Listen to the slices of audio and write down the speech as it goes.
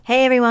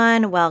Hey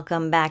everyone,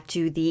 welcome back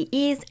to the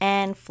Ease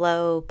and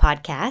Flow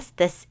podcast.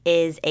 This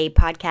is a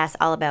podcast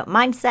all about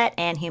mindset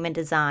and human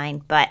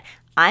design, but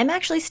I'm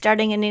actually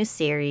starting a new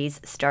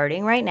series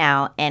starting right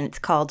now, and it's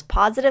called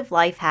Positive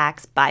Life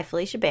Hacks by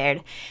Felicia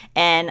Baird.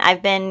 And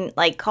I've been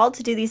called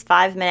to do these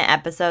 5-minute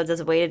episodes as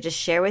a way to just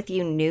share with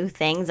you new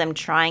things I'm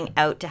trying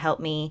out to help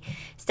me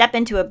step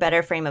into a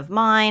better frame of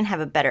mind, have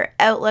a better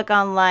outlook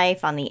on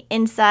life on the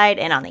inside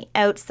and on the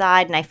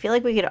outside. And I feel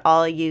like we could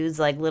all use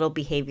little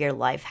behavior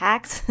life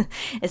hacks,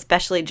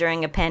 especially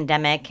during a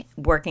pandemic,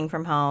 working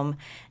from home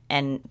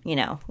and,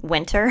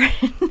 winter.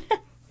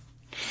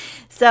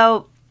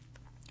 So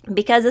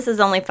because this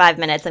is only 5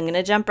 minutes, I'm going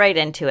to jump right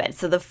into it.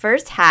 So the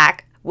first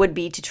hack would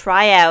be to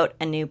try out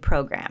a new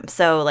program.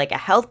 So a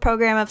health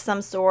program of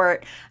some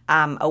sort,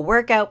 a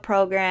workout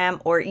program,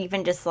 or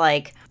even just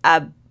a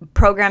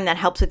program that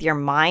helps with your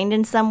mind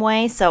in some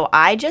way. So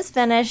I just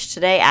finished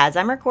today, as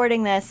I'm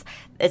recording this.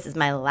 This is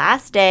my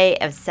last day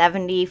of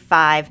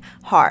 75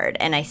 hard,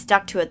 and I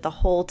stuck to it the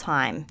whole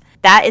time.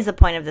 That is the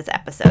point of this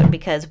episode,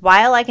 because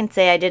while I can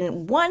say I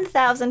didn't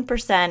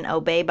 1000%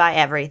 obey by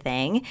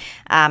everything,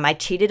 I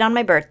cheated on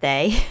my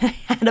birthday. I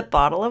had a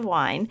bottle of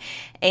wine,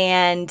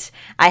 and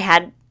I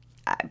had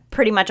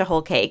pretty much a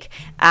whole cake.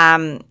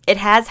 It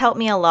has helped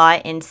me a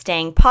lot in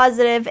staying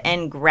positive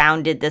and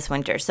grounded this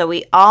winter. So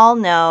we all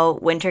know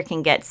winter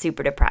can get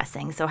super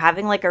depressing. So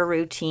having a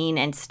routine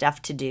and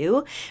stuff to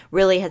do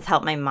really has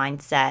helped my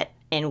mindset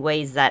in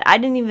ways that I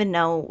didn't even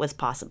know was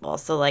possible.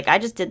 So I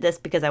just did this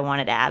because I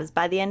wanted abs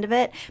by the end of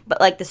it.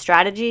 But the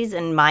strategies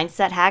and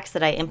mindset hacks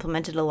that I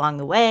implemented along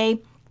the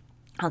way,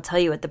 I'll tell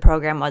you what the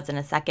program was in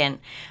a second,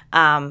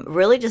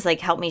 really just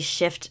helped me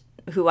shift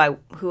who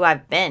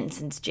I've been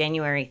since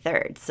January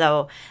 3rd.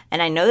 So,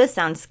 and I know this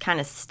sounds kind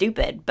of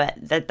stupid, but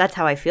that's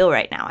how I feel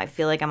right now. I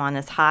feel like I'm on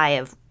this high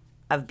of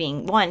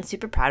being, one,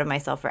 super proud of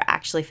myself for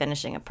actually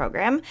finishing a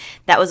program.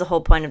 That was the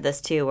whole point of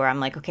this too, where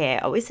I'm okay, I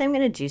always say I'm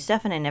going to do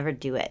stuff and I never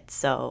do it.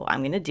 So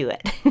I'm going to do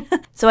it.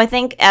 So I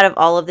think out of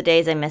all of the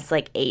days, I missed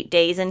 8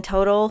 days in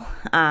total.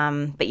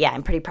 But yeah,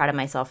 I'm pretty proud of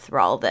myself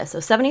through all of this. So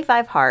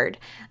 75 hard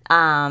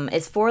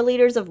is 4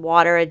 liters of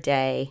water a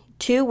day,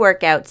 2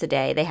 workouts a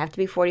day. They have to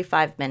be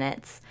 45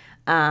 minutes.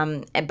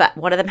 But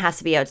one of them has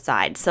to be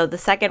outside. So the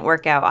second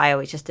workout, I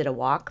always just did a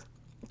walk.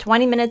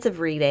 20 minutes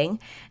of reading,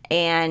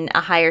 and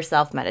a higher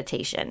self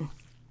meditation.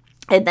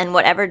 And then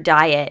whatever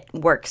diet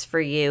works for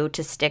you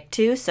to stick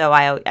to. So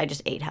I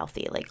just ate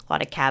healthy, a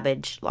lot of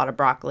cabbage, a lot of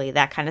broccoli,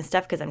 that kind of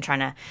stuff, because I'm trying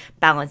to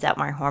balance out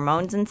my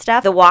hormones and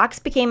stuff. The walks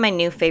became my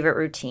new favorite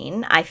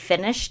routine. I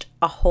finished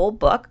a whole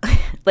book.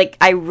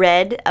 I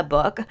read a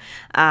book,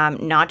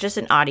 not just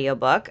an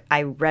audiobook.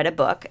 I read a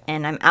book,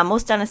 and I'm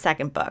almost done a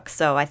second book.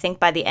 So I think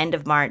by the end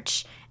of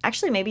March,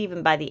 actually maybe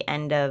even by the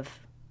end of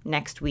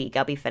next week,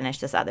 I'll be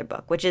finished this other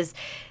book, which is,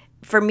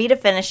 for me to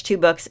finish 2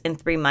 books in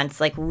 3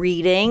 months,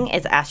 reading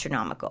is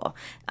astronomical.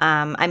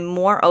 I'm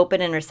more open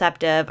and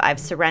receptive. I've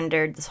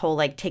surrendered this whole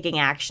taking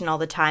action all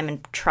the time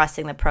and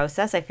trusting the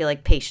process. I feel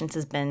like patience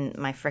has been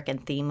my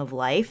freaking theme of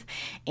life.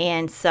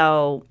 And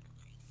so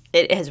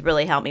it has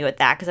really helped me with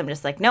that, because I'm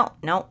just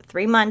no,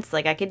 3 months,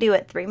 I could do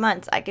it. 3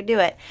 months, I could do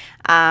it.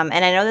 And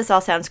I know this all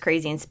sounds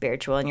crazy and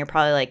spiritual, and you're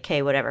probably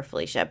okay, whatever,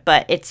 Felicia,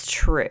 but it's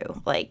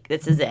true.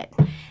 This is it.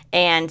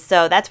 And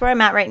so that's where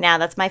I'm at right now.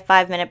 That's my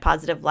 5-minute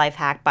positive life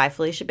hack by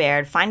Felicia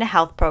Baird. Find a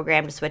health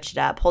program to switch it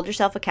up. Hold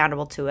yourself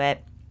accountable to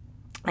it.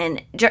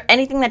 And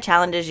anything that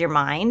challenges your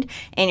mind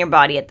and your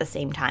body at the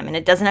same time. And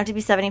it doesn't have to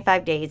be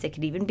 75 days. It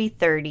could even be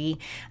 30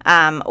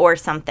 or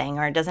something.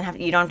 Or you don't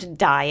have to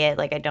diet.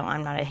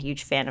 I'm not a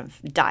huge fan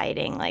of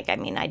dieting.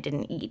 I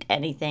didn't eat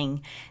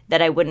anything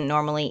that I wouldn't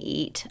normally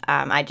eat.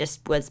 I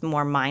just was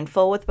more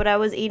mindful with what I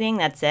was eating.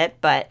 That's it.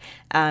 But,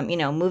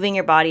 moving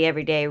your body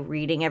every day,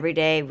 reading every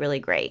day, really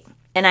great.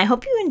 And I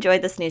hope you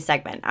enjoyed this new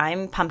segment.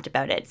 I'm pumped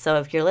about it. So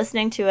if you're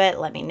listening to it,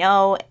 let me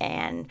know,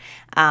 and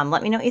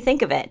let me know what you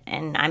think of it.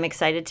 And I'm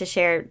excited to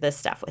share this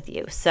stuff with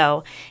you.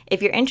 So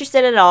if you're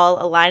interested at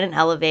all, Align and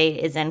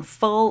Elevate is in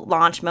full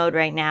launch mode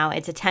right now.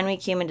 It's a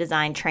 10-week human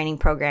design training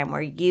program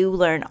where you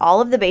learn all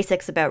of the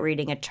basics about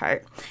reading a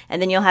chart.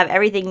 And then you'll have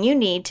everything you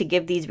need to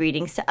give these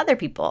readings to other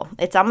people.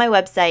 It's on my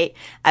website.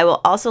 I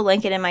will also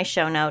link it in my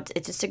show notes.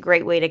 It's just a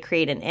great way to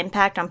create an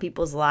impact on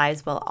people's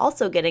lives while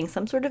also getting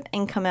some sort of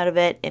income out of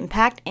it.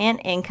 Impact and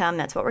income.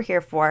 That's what we're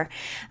here for.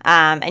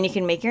 And you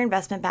can make your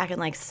investment back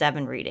in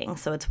 7 readings.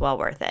 So it's well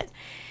worth it.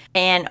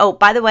 And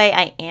by the way,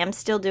 I am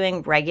still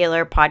doing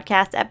regular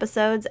podcast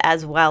episodes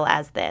as well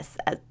as this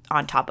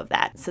on top of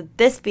that. So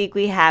this week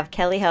we have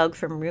Kelly Hogue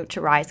from Root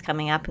to Rise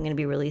coming up. I'm going to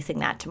be releasing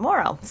that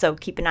tomorrow. So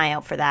keep an eye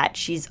out for that.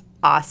 She's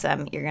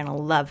awesome. You're going to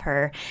love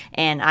her.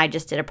 And I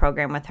just did a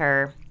program with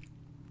her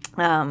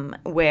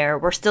where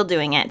we're still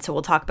doing it. So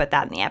we'll talk about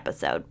that in the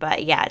episode.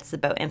 But yeah, it's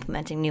about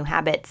implementing new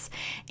habits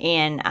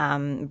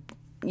and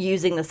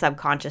using the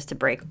subconscious to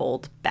break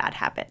old bad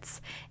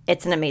habits.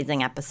 It's an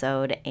amazing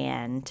episode,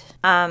 and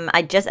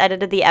I just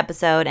edited the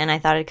episode, and I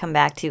thought I'd come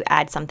back to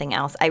add something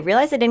else. I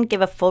realized I didn't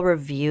give a full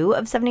review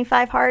of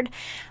 75 Hard.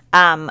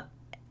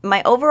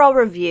 My overall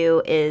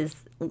review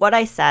is what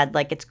I said,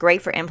 like it's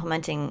great for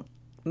implementing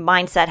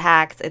mindset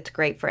hacks. It's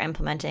great for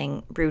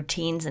implementing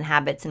routines and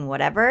habits and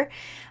whatever.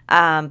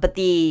 But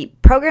the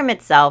program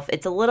itself,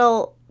 it's a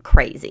little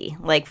crazy.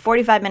 Like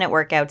 45-minute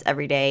workouts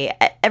every day.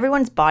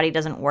 Everyone's body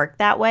doesn't work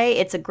that way.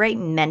 It's a great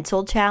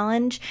mental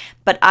challenge,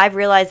 but I've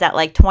realized that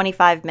like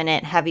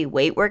 25-minute heavy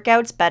weight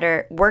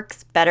workouts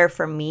works better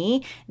for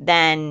me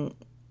than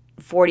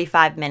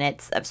 45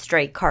 minutes of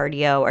straight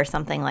cardio or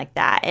something like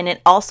that. And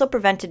it also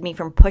prevented me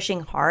from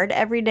pushing hard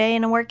every day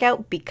in a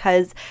workout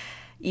because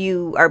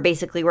you are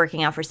basically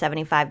working out for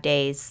 75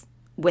 days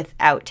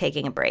without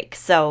taking a break.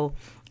 So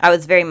I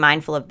was very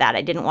mindful of that.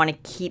 I didn't want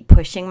to keep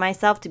pushing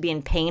myself to be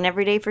in pain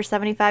every day for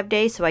 75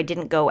 days, so I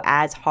didn't go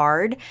as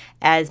hard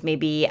as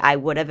maybe I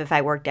would have if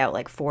I worked out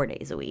like 4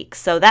 days a week.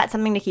 So that's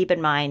something to keep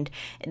in mind.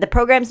 The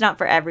program's not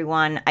for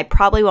everyone. I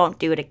probably won't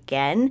do it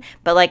again,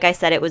 but like I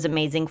said, it was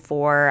amazing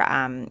for,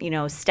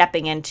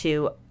 stepping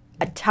into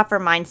a tougher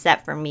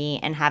mindset for me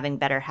and having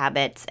better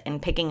habits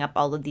and picking up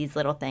all of these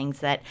little things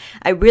that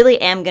I really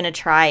am going to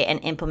try and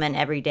implement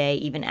every day,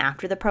 even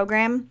after the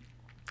program.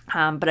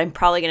 But I'm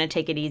probably going to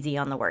take it easy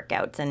on the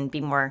workouts and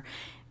be more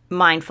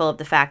mindful of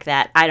the fact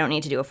that I don't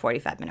need to do a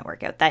 45-minute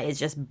workout. That is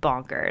just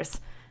bonkers.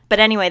 But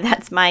anyway,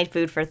 that's my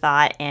food for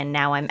thought. And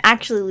now I'm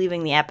actually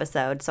leaving the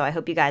episode. So I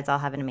hope you guys all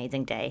have an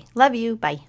amazing day. Love you. Bye.